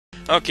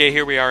Okay,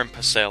 here we are in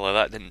Pasela.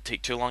 That didn't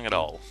take too long at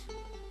all.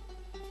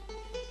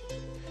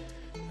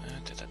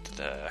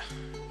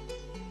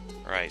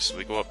 Right, so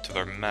we go up to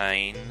their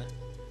mine.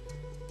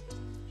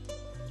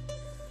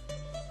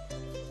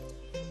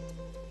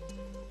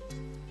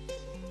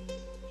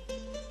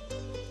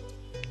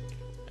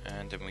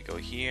 And then we go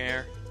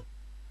here.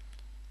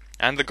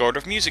 And the God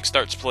of Music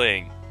starts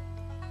playing.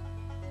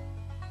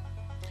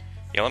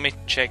 Yeah, let me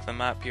check the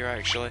map here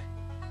actually.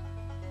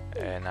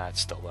 Nah,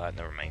 it's still that,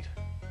 never mind.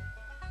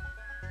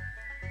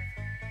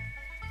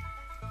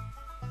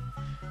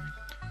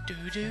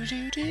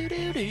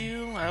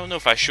 I don't know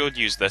if I should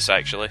use this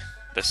actually.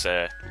 This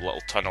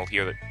little tunnel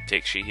here that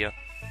takes you here.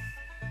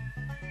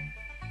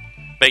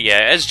 But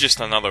yeah, it is just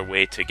another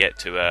way to get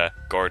to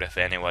Gordith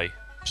anyway.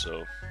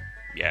 So,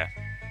 yeah.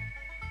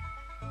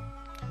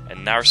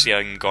 And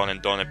Narcia and Gon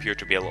and Don appear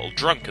to be a little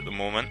drunk at the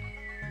moment.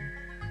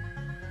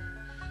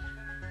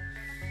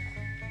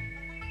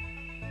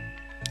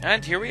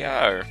 And here we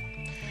are.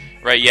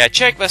 Right, yeah,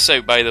 check this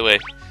out by the way.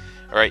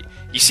 Alright,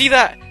 you see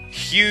that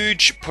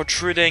huge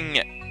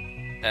protruding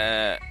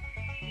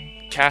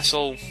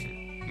castle,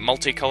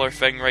 multicolour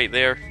thing right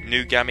there?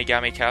 New Gami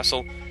Gami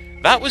Castle.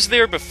 That was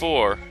there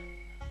before,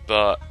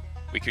 but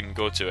we couldn't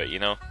go to it, you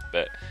know?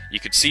 But you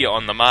could see it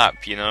on the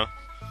map, you know?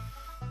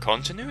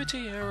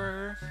 Continuity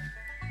error.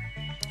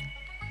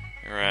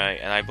 Right,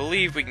 and I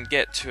believe we can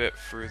get to it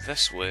through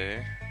this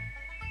way.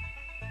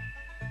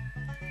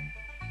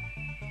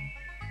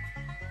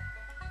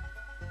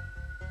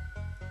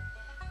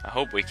 I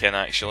hope we can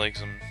actually,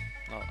 because I'm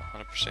not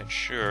 100%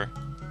 sure.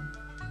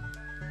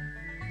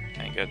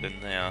 Can't get in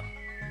there.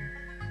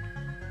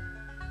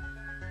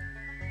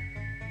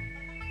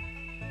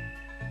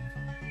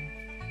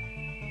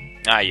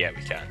 Ah, yeah,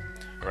 we can.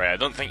 Right, I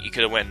don't think you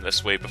could have went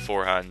this way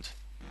beforehand.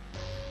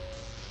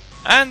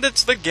 And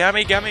it's the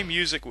Gami Gami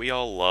music we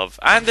all love.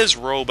 And there's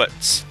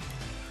robots.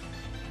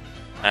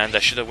 And I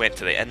should have went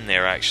to the inn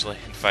there, actually.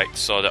 In fact,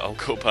 saw that I'll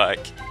go back.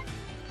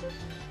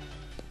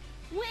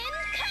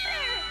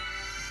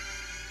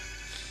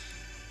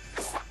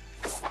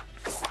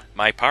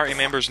 My party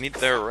members need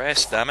their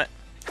rest, damn it.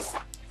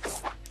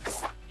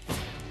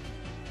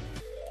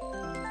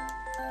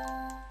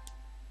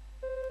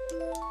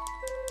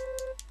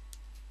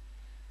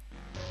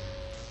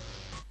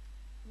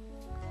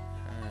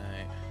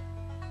 Alright.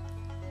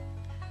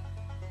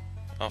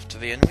 Off to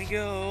the inn we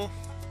go.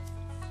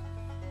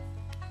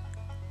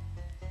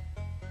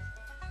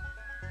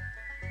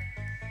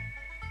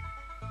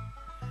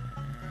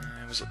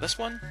 Was it this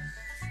one?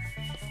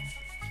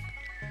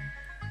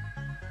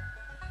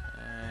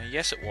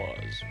 Yes, it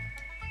was.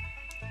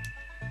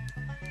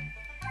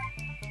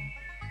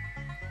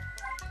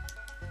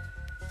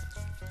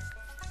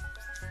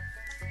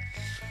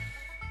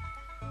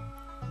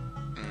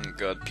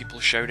 God, people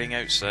shouting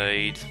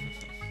outside.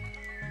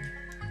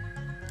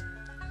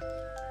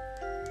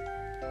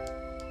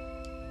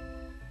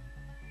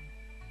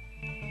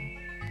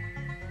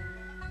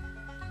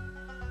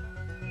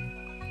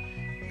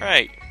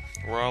 Right,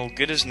 we're all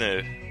good as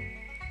new.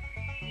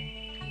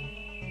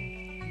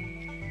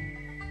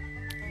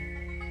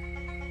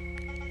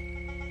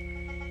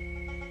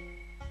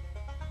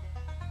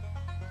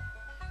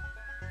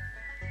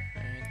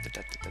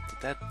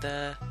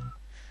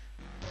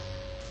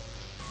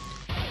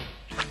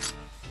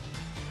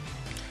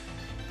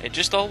 It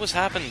just always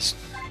happens.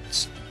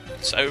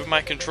 It's out of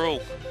my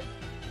control.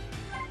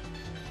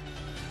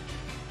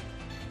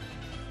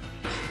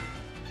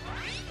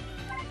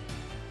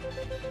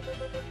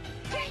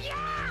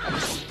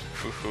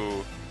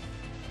 Hoo-hoo.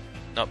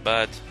 Not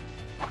bad.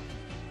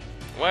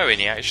 Wow, and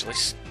he actually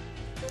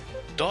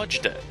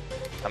dodged it.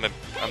 I'm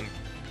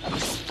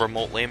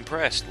remotely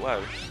impressed.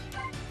 Wow.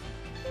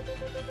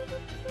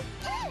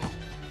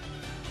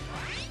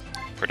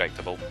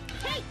 Predictable.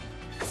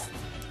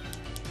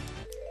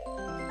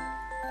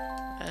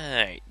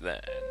 Alright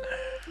then.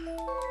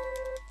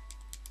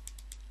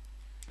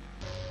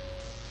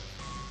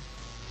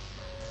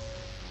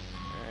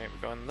 Alright,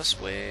 we're going this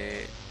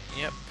way.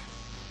 Yep.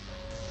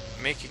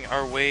 Making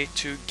our way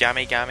to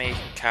Gami Gami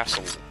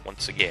Castle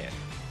once again.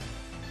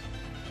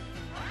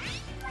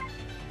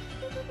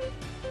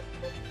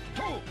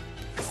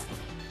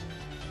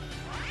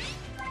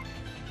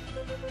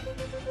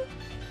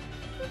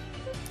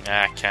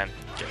 I can't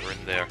get her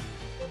in there.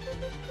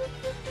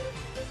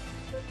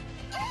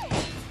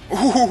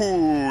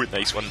 Ooh,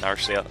 nice one,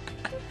 Narcia.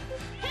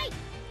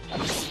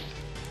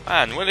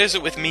 Man, what is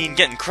it with me and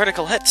getting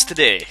critical hits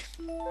today?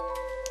 I'm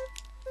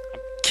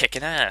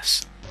kicking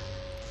ass.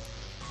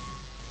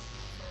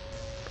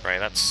 Right,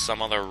 that's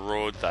some other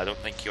road that I don't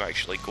think you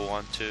actually go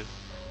onto.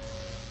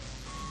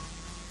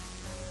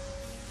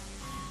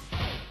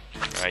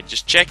 Right,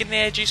 just checking the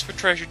edges for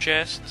treasure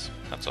chests,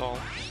 that's all.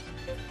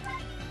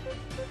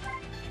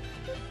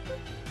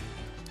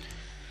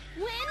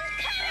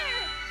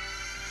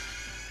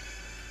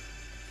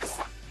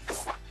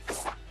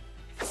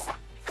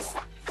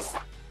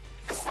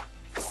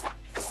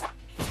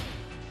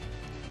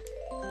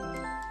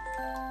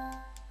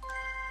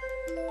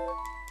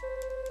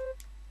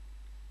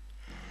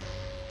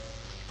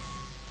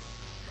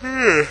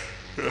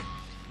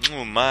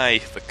 Oh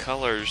my, the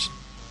colours.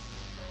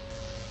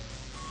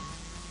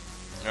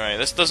 Alright,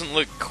 this doesn't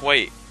look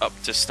quite up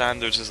to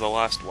standards as the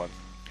last one.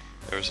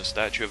 There's a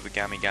statue of the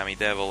Gami Gami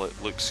Devil.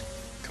 It looks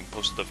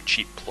composed of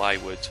cheap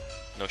plywood.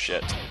 No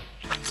shit.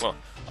 Well,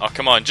 oh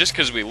come on, just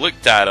because we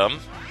looked at him.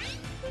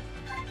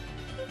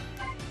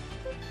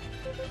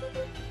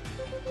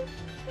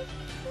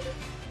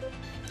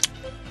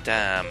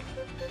 Damn.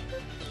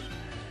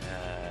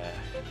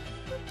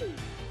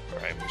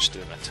 Right, we'll just do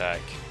an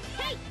attack.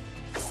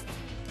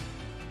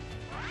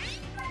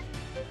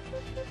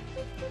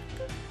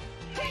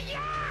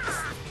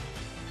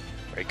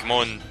 Right, come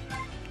on,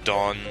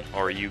 Dawn,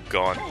 or are you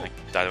gone? Like,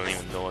 I don't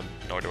even know,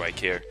 nor do I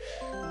care.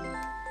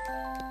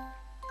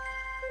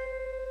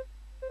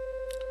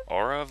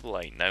 Aura of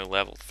Light, now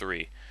level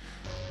 3.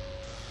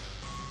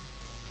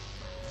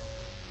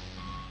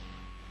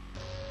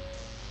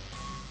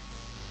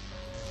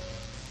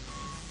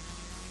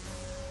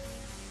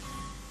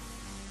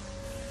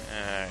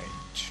 Alright.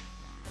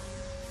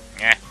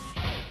 Yeah.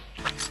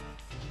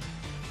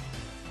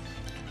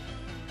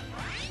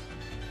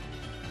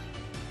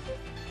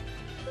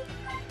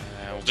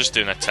 We'll just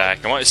do an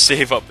attack. I want to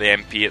save up the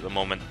MP at the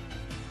moment.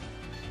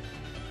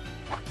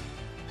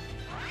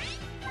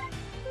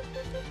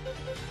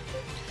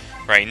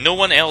 Right, no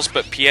one else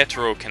but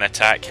Pietro can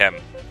attack him.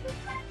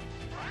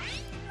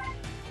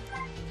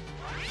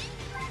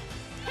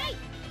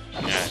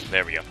 Yeah,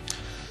 there we go.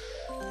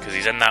 Because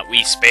he's in that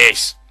wee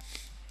space.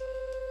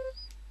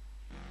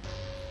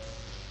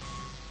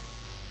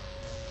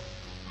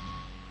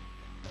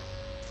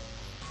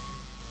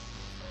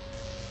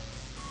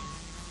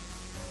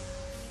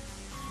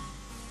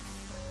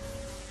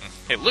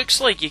 It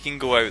looks like you can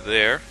go out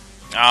there.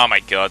 Oh my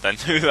god, I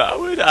knew that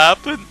would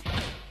happen.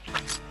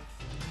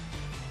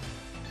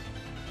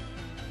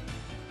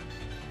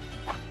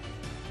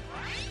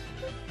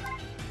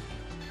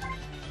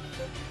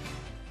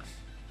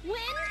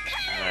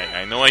 Right,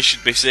 I know I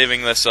should be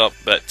saving this up,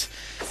 but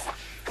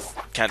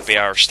can't be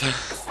arsed.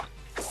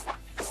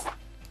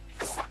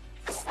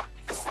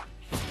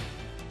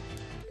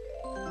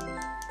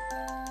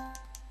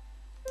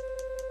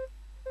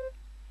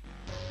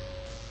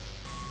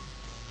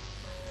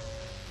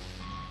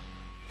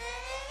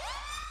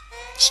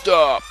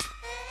 Stop!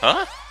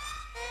 Huh?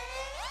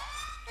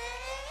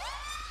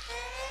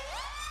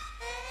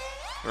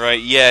 Right,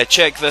 yeah,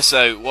 check this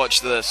out. Watch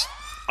this.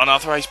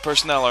 Unauthorized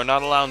personnel are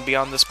not allowed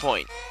beyond this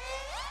point.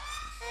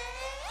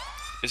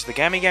 Is the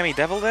Gami Gami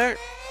Devil there?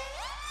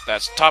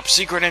 That's top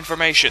secret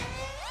information.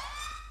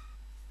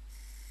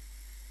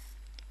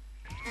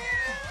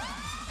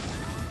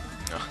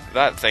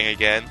 That thing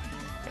again.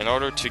 In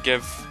order to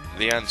give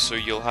the answer,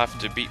 you'll have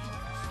to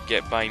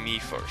get by me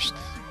first.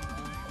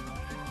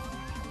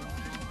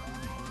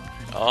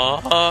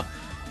 Huh?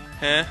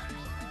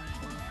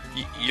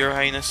 Your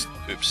Highness.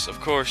 Oops,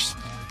 of course.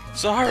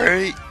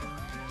 Sorry.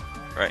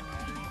 Right.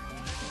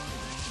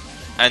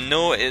 And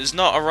no, it is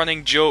not a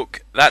running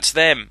joke. That's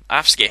them,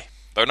 Afsky.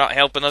 They're not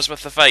helping us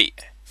with the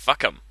fight.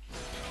 Fuck them.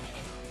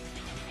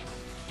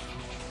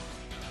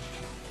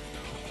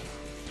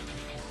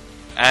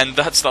 And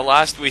that's the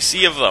last we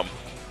see of them,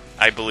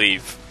 I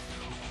believe.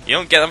 You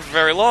don't get them for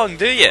very long,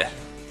 do you?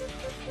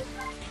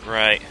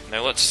 Right.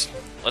 Now let's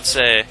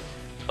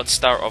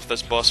start off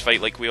this boss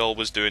fight like we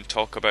always do and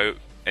talk about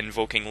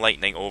invoking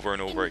lightning over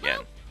and over again.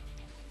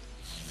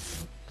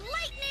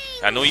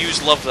 Lightning! I know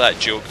yous love that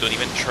joke, don't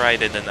even try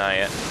to deny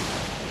it.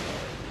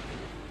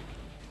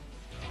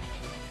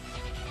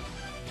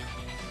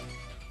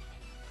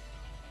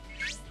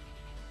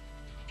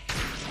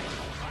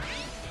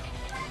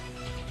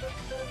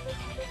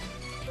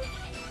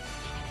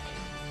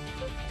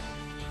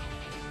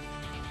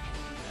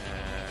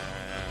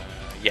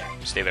 Yeah,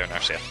 stay there,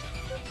 Narcia.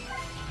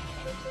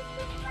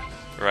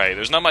 Right,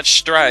 there's not much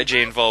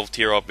strategy involved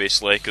here,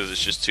 obviously, because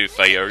it's just two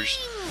fighters.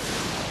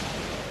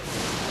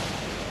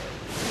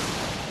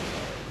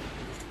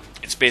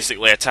 It's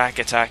basically attack,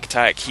 attack,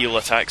 attack, heal,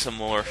 attack some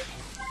more.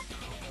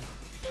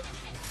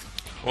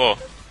 Whoa.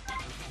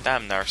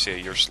 Damn,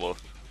 Narcia, you're slow.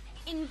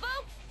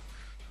 Invoke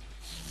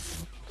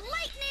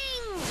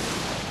lightning!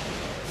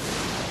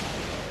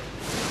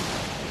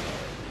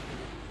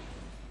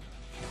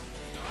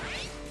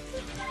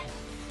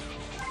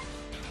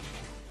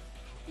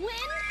 Wind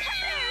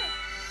cutter!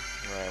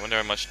 Right, I wonder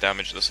how much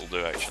damage this will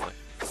do, actually.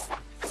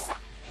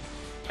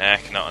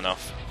 Not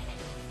enough.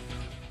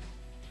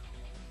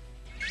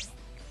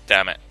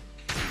 Damn it.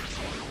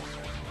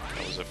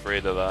 I was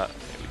afraid of that.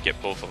 It would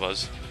get both of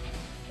us.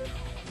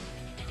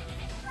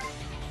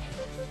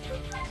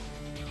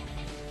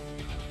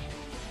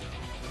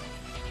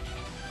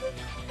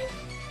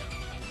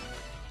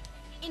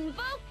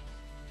 Invoke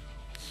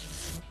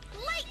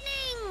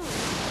lightning!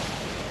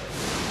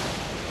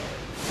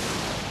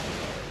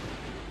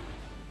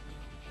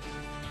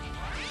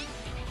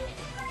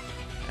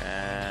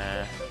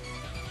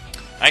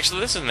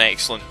 Actually, this is an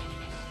excellent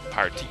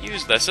part to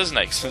use this, isn't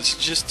it? Since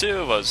it's just two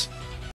of us.